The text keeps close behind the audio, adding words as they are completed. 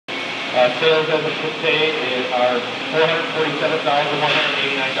Sales as of today are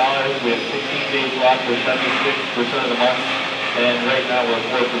 $447,189. We have 16 days left. We're 76% of the month. And right now we're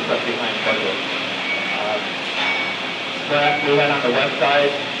 4% behind budget. Scrap we had on the west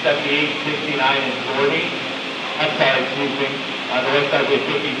side, 78, 69, and 40. I'm sorry, excuse me. On the west side we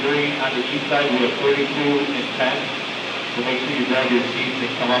have 53. On the east side we have 32 and 10. So make sure you grab your sheets and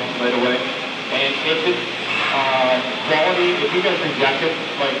come up right away. And if it's quality, if you guys rejected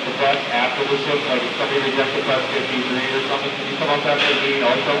like the press after the ship, like if somebody rejected press 53 or something, can you come up after the meeting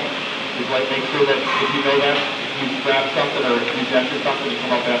also? Just like make sure that if you know that, if you grabbed something or rejected something, you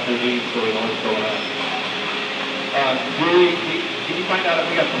come up after the meeting so we know what's going on. Julie, can you find out if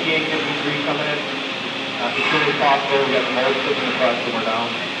we got PA 53 coming in? As soon as possible, we got the most in the press and we're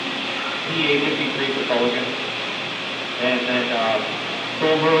down. PA 53 for Culligan. And then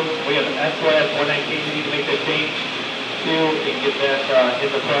full room, we have SYS 119, we need to make that change to and get that in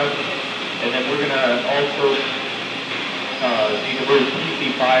the press. And then we're going to also need to move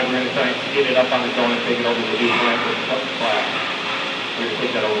PC5, we're going to try and get it up on its own and take it over to the new plant for class. We're going to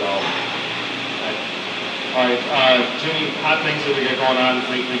take that over to all. Alright, Jimmy, hot things that we got going on,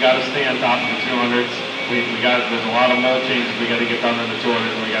 we got to stay on top of the 200s. There's a lot of mold changes we got to get done in the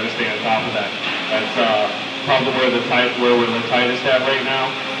 200s and we got to stay on top of that. That's probably where we're the tightest at right now.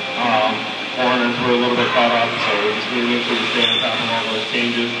 400s were a little bit caught up, so we just need to make sure we stay on top of all those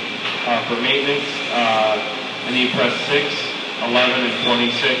changes. For maintenance, I need press 6, 11, and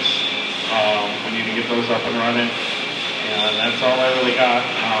 26. We need to get those up and running. And that's all I really got.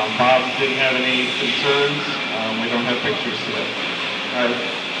 Bob didn't have any concerns. We don't have pictures today. All right.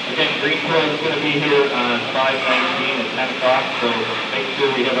 Again, Green Pro is going to be here on 5/19 at 10 o'clock, so make sure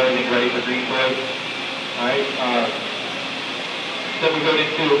we have everything ready for Green Pro. All right. Then we go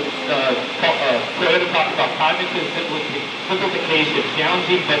into Toyota talks about cognitive simplification,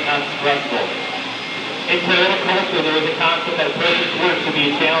 challenging but not stressful. In Toyota culture, there is a concept that a person's work should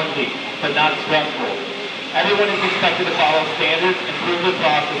be challenging but not stressful. Everyone is expected to follow standards, improve the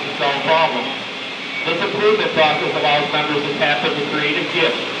process, and solve problems. This improvement process allows members to tap into creative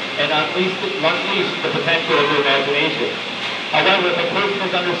gifts and unleash the potential of their imagination. However, if a person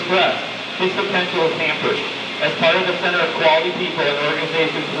is under stress, his potential is hampered. As part of the Center of Quality People and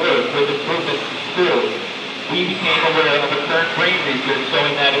Organizations work with improvement schools, we became aware of a current brain research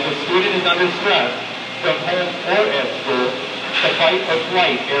showing that if a student is under stress from home or at school, the fight or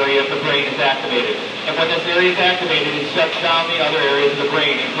flight area of the brain is activated. And when this area is activated, it shuts down the other areas of the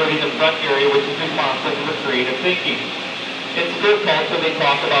brain, including the front area, which is responsible for creative thinking. In school culture, they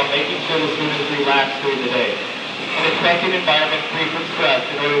talk about making sure the students relax during the day. In a trusting environment free from stress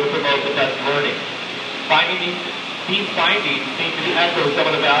in order to promote the best learning. These findings seem to be echoing some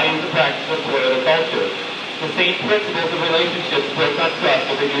of the values and practices of Toyota culture. The same principles of relationships built on trust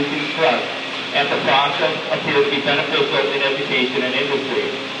of reducing stress, and the process appears to be beneficial in education and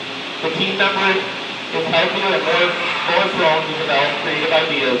industry. The team member is healthier and more prone to develop creative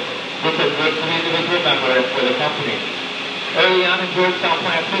ideas, which is good for the individual member and for the company. Early on in Georgetown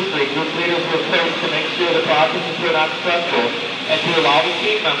plant's history, group leaders were coached to make sure the processes were not stressful and to allow the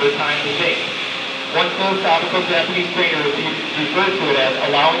team member time to think. One philosophical Japanese trainer referred to it as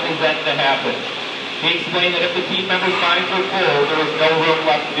allowing the Zen to happen. He explained that if the team members' minds were full, there was no room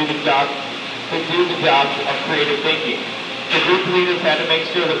left to do the job of creative thinking. The group leaders had to make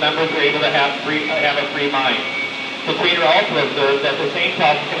sure the members were able to have a free mind. The trainer also observed that the same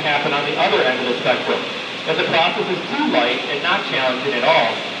process can happen on the other end of the spectrum. If the process is too light and not challenging at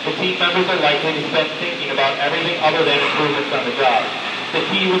all, the team members are likely to spend thinking about everything other than improvements on the job. The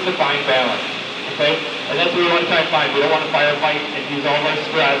key was to find balance. Okay? And that's what we want to try and find. We don't want to firefight and use all of our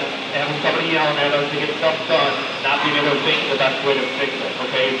stress and have somebody yelling at us to get stuff done, not being able to think the best way to fix it.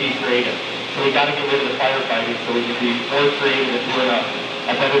 Okay? Be creative. So we got to get rid of the firefighting so we can be more creative and doing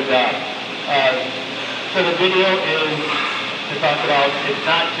a better job. So the video is to talk about, it's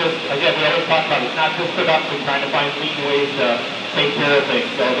not just, again, we always talk about it's not just production, trying to find lean ways to take care of things.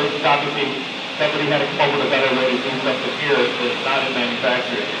 So this is obviously somebody had to come up with a better way to do something here that's not in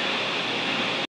manufacturing.